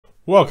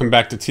Welcome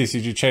back to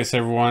TCG Chase,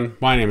 everyone.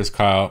 My name is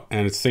Kyle,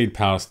 and it's Seed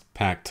Palace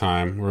pack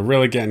time. We're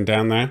really getting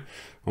down there.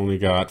 Only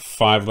got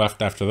 5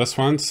 left after this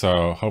one,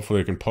 so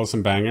hopefully we can pull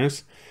some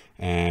bangers.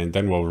 And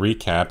then we'll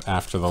recap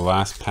after the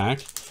last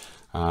pack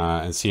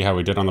and see how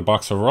we did on the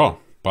box overall.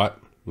 But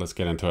let's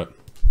get into it.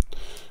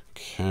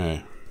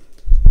 Okay,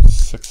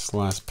 6th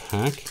last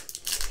pack.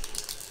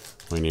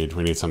 We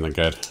need something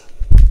good.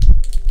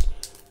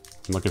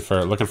 I'm looking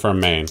for a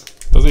main.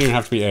 Doesn't even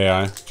have to be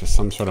AI, just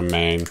some sort of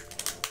main.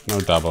 No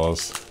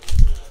doubles.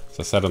 As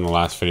I said in the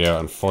last video,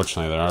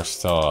 unfortunately there are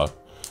still a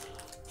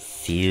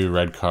few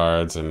red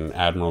cards and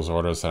Admiral's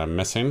orders that I'm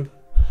missing,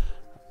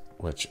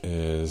 which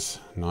is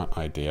not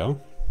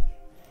ideal.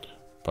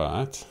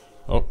 But,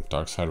 oh,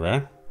 Dark Side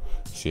Rare.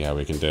 See how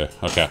we can do.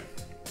 Okay.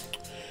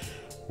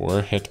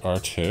 War hit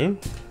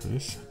R2.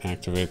 Nice.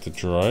 Activate the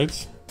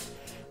droids.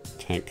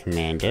 Tank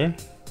Commander.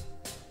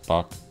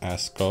 Bok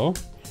Askel.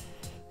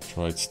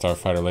 Droid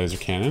Starfighter Laser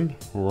Cannon.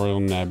 Royal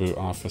Naboo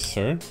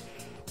Officer.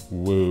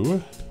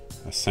 Woo,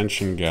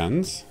 Ascension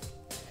Guns,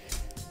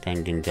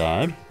 Gungan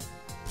Guard.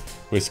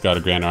 We just got a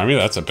Grand Army.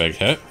 That's a big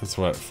hit. That's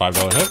what,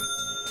 $5 hit.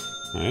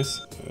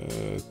 Nice.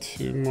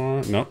 2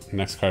 more. Nope.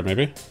 Next card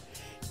maybe.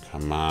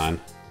 Come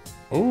on.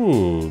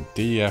 Ooh,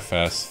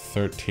 DFS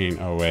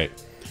 1308.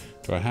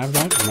 Do I have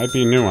that? It might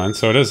be a new one.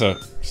 So it is a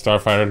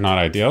Starfighter, not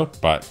ideal,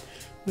 but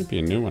might be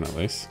a new one at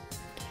least.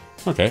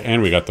 Okay,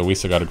 and we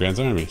still got a Grand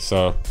Army.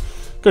 So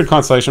good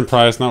consolation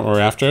prize. Not what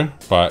we're after,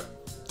 but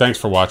thanks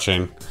for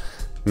watching.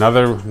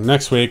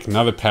 Next week,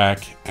 another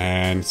pack,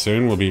 and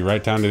soon we'll be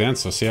right down to the end,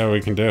 so see how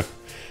we can do.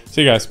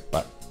 See you guys.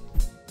 Bye.